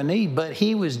Adam and Eve, but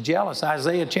he was jealous.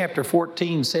 Isaiah chapter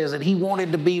 14 says that he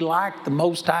wanted to be like the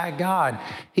Most High God.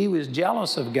 He was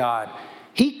jealous of God.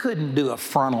 He couldn't do a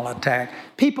frontal attack.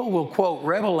 People will quote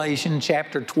Revelation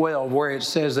chapter 12 where it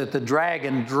says that the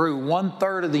dragon drew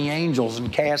 1/3 of the angels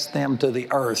and cast them to the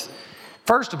earth.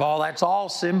 First of all, that's all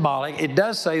symbolic. It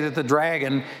does say that the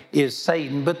dragon is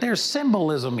Satan, but there's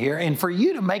symbolism here. And for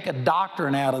you to make a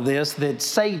doctrine out of this, that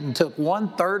Satan took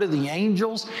 1/3 of the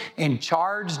angels and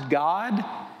charged God,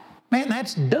 man,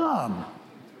 that's dumb.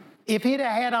 If he'd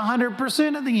have had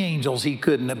 100% of the angels, he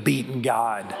couldn't have beaten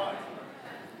God.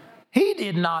 He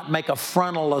did not make a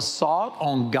frontal assault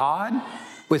on God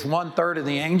with 1/3 of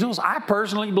the angels. I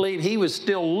personally believe he was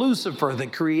still Lucifer, the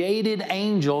created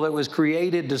angel that was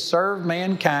created to serve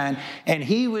mankind, and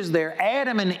he was there.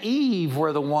 Adam and Eve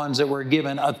were the ones that were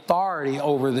given authority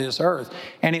over this earth,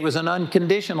 and it was an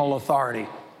unconditional authority.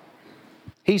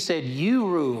 He said, you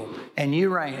rule and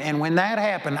you reign. And when that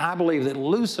happened, I believe that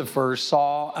Lucifer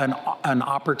saw an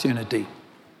opportunity.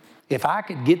 If I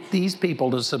could get these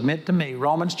people to submit to me,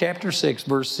 Romans chapter 6,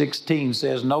 verse 16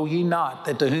 says, know ye not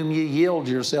that to whom ye yield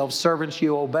yourselves, servants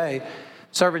you obey,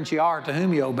 servants ye are to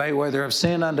whom you obey, whether of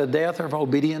sin unto death or of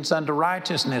obedience unto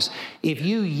righteousness. If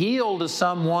you yield to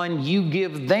someone, you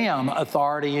give them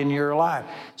authority in your life.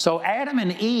 So Adam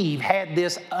and Eve had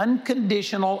this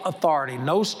unconditional authority,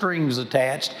 no strings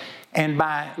attached. And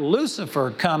by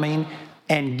Lucifer coming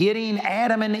and getting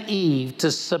Adam and Eve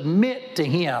to submit to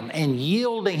him and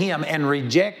yield to him and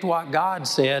reject what God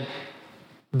said,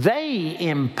 they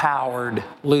empowered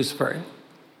Lucifer.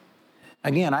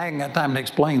 Again, I ain't got time to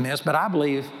explain this, but I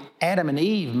believe Adam and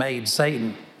Eve made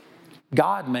Satan.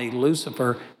 God made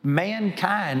Lucifer.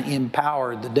 Mankind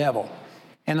empowered the devil.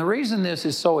 And the reason this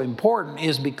is so important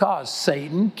is because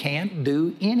Satan can't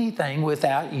do anything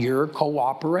without your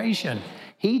cooperation.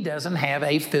 He doesn't have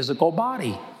a physical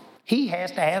body. He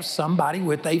has to have somebody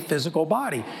with a physical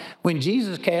body. When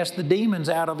Jesus cast the demons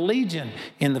out of Legion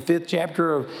in the 5th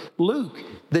chapter of Luke,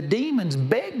 the demons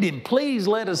begged him, please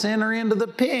let us enter into the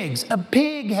pigs. A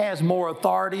pig has more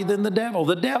authority than the devil.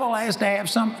 The devil has to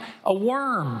have a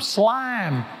worm,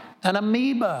 slime, an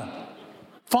amoeba.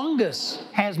 Fungus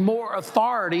has more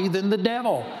authority than the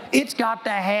devil. It's got to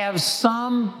have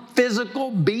some physical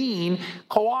being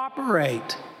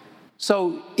cooperate.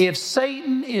 So if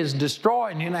Satan is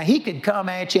destroying you, now he could come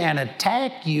at you and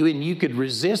attack you and you could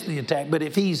resist the attack. But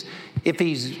if he's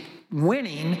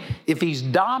winning, if he's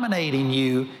dominating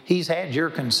you, he's had your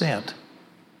consent.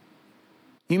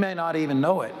 You may not even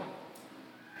know it.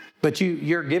 But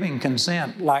you're giving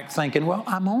consent like thinking, well,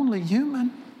 I'm only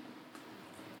human.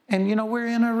 And we're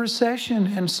in a recession.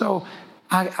 And so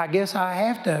I guess I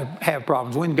have to have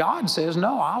problems. When God says,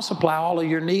 no, I'll supply all of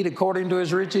your need according to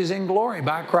his riches in glory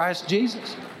by Christ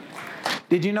Jesus.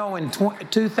 Did you know when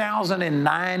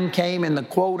 2009 came in the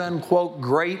quote-unquote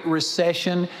Great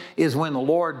Recession is when the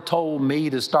Lord told me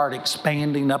to start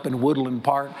expanding up in Woodland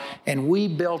Park, and we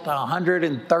built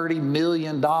 $130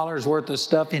 million worth of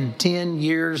stuff in 10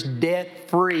 years,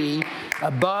 debt-free,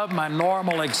 above my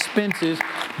normal expenses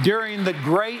during the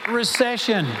Great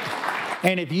Recession.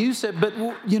 And if you said, but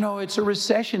it's a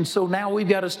recession, so now we've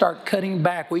got to start cutting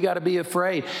back. We got to be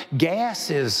afraid. Gas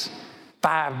is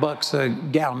 $5 a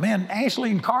gallon. Man,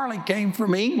 Ashley and Carly came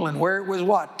from England where it was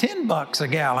 $10 a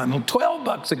gallon,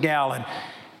 $12 a gallon.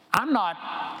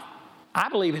 I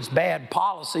believe it's bad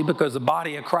policy because the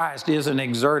body of Christ isn't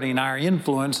exerting our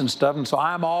influence and stuff. And so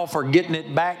I'm all for getting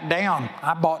it back down.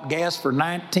 I bought gas for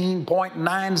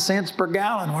 19.9 cents per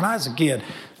gallon when I was a kid.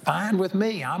 Fine with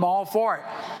me. I'm all for it.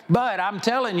 But I'm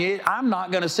telling you, I'm not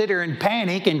going to sit here and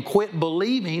panic and quit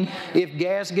believing if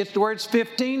gas gets to where it's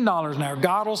 $15 an hour.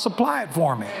 God will supply it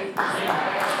for me.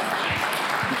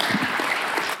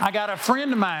 I got a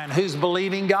friend of mine who's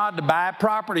believing God to buy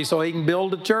property so he can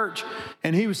build a church.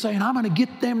 And he was saying, I'm going to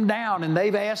get them down, and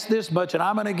they've asked this much, and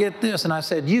I'm going to get this. And I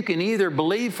said, you can either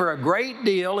believe for a great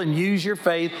deal and use your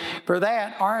faith for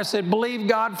that, or I said, believe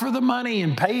God for the money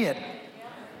and pay it.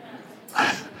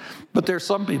 But there's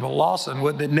some people, Lawson,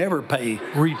 that never pay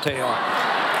retail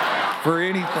for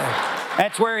anything.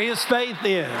 That's where his faith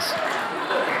is.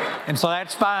 And so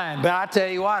that's fine. But I tell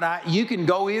you what, you can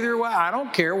go either way. I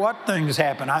don't care what things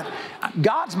happen.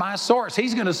 God's my source.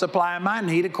 He's going to supply my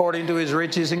need according to His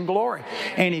riches and glory.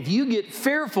 And if you get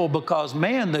fearful because,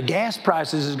 man, the gas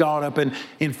prices has gone up and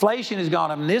inflation has gone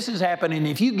up and this is happening,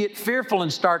 if you get fearful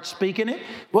and start speaking it,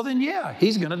 well then, yeah,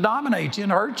 He's going to dominate you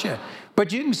and hurt you.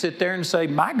 But you can sit there and say,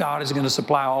 my God is going to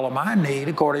supply all of my need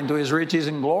according to His riches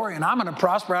and glory, and I'm going to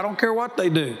prosper. I don't care what they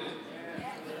do.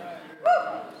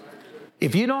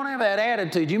 If you don't have that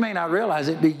attitude, you may not realize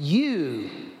it, but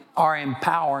you are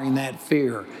empowering that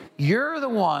fear. You're the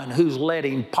one who's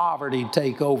letting poverty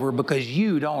take over because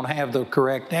you don't have the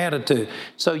correct attitude.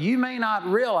 So you may not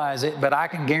realize it, but I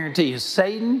can guarantee you,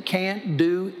 Satan can't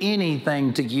do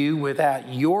anything to you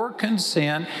without your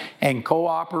consent and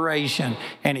cooperation.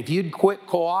 And if you'd quit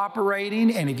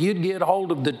cooperating and if you'd get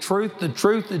hold of the truth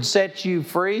that sets you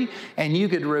free, and you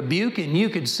could rebuke and you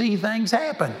could see things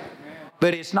happen.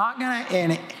 But it's not going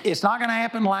to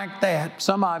happen like that.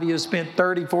 Some of you have spent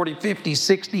 30, 40, 50,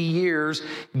 60 years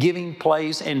giving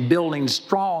place and building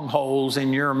strongholds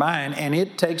in your mind. And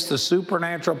it takes the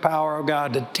supernatural power of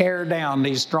God to tear down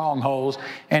these strongholds.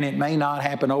 And it may not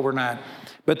happen overnight.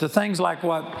 But the things like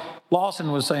what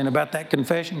Lawson was saying about that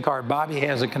confession card. Bobby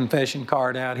has a confession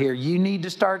card out here. You need to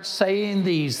start saying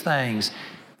these things.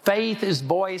 Faith is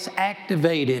voice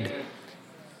activated.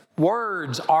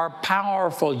 Words are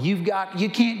powerful. You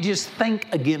can't just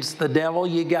think against the devil.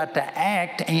 You got to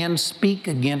act and speak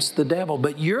against the devil.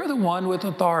 But you're the one with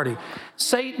authority.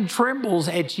 Satan trembles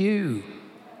at you.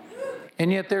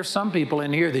 And yet there's some people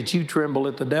in here that you tremble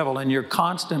at the devil, and you're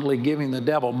constantly giving the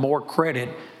devil more credit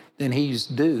than he's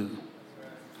due.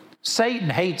 Satan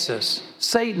hates us.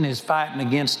 Satan is fighting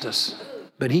against us.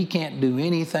 But he can't do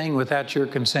anything without your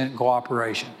consent and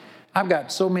cooperation. I've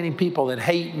got so many people that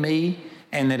hate me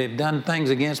and that have done things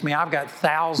against me. I've got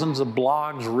thousands of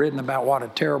blogs written about what a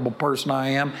terrible person I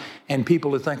am, and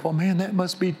people who think, well, man, that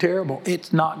must be terrible.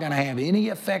 It's not going to have any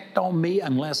effect on me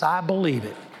unless I believe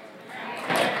it.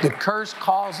 The curse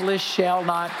causeless shall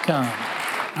not come.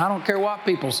 I don't care what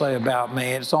people say about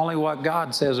me. It's only what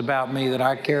God says about me that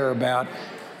I care about.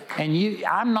 And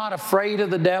I'm not afraid of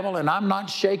the devil, and I'm not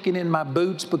shaking in my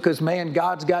boots because, man,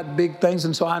 God's got big things,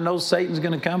 and so I know Satan's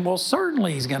going to come. Well,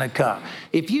 certainly he's going to come.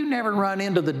 If you never run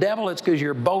into the devil, it's because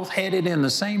you're both headed in the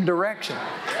same direction.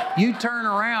 You turn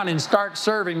around and start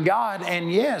serving God,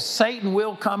 and yes, Satan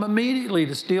will come immediately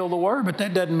to steal the word, but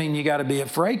that doesn't mean you got to be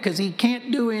afraid, because he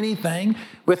can't do anything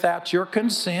without your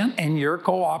consent and your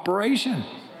cooperation.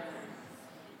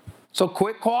 So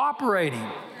quit cooperating.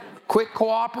 Quit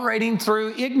cooperating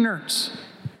through ignorance.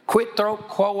 Quit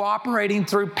cooperating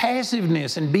through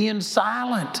passiveness and being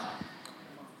silent.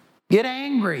 Get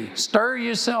angry. Stir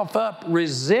yourself up.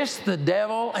 Resist the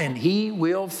devil, and he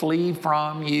will flee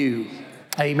from you.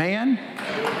 Amen?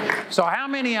 So how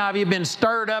many of you have been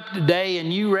stirred up today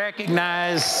and you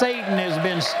recognize Satan has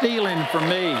been stealing from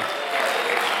me?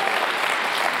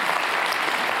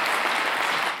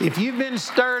 If you've been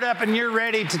stirred up and you're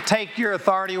ready to take your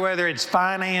authority, whether it's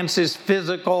finances,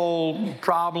 physical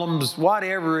problems,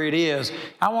 whatever it is,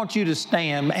 I want you to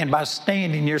stand. And by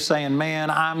standing, you're saying,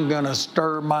 man, I'm going to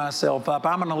stir myself up.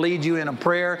 I'm going to lead you in a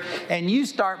prayer, and you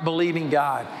start believing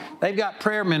God. They've got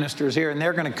prayer ministers here, and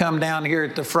they're going to come down here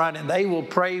at the front, and they will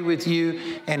pray with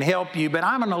you and help you. But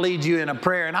I'm going to lead you in a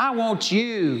prayer, and I want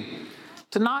you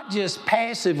to not just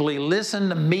passively listen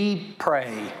to me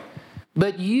pray,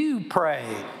 but you pray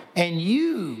and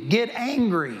you get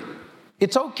angry.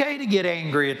 It's okay to get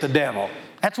angry at the devil.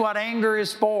 That's what anger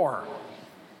is for,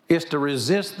 is to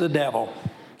resist the devil.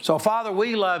 So, Father,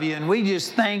 we love you, and we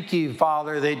just thank you,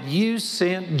 Father, that you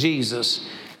sent Jesus.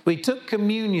 We took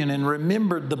communion and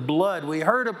remembered the blood. We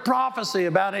heard a prophecy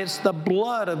about it's the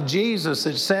blood of Jesus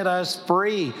that set us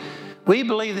free. We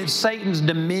believe that Satan's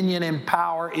dominion and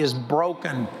power is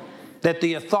broken, that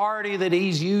the authority that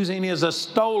he's using is a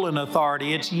stolen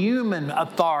authority. It's human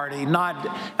authority,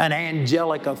 not an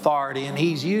angelic authority. And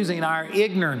he's using our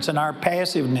ignorance and our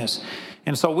passiveness.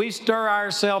 And so we stir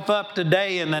ourselves up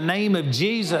today in the name of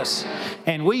Jesus,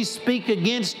 and we speak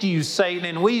against you, Satan,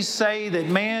 and we say that,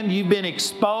 man, you've been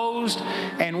exposed,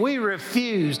 and we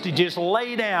refuse to just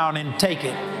lay down and take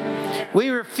it. We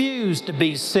refuse to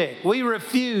be sick. We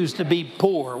refuse to be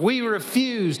poor. We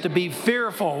refuse to be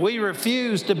fearful. We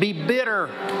refuse to be bitter.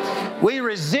 We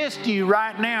resist you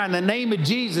right now in the name of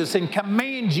Jesus and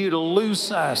command you to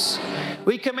loose us.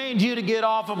 We command you to get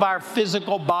off of our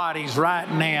physical bodies right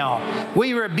now.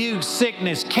 We rebuke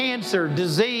sickness, cancer,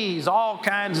 disease, all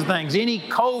kinds of things, any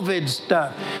COVID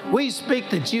stuff. We speak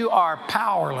that you are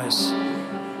powerless.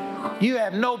 You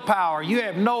have no power. You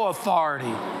have no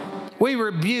authority. We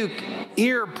rebuke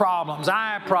ear problems,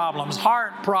 eye problems,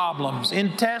 heart problems,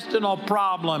 intestinal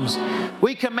problems.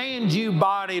 We command you,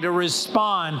 body, to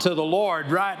respond to the Lord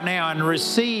right now and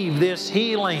receive this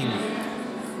healing.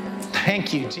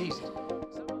 Thank you, Jesus.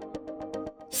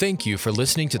 Thank you for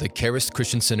listening to the Charis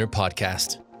Christian Center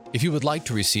podcast. If you would like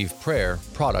to receive prayer,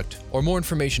 product, or more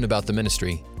information about the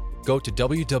ministry, go to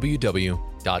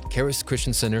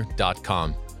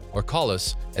www.charischristiancenter.com or call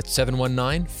us at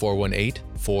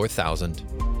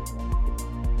 719-418-4000.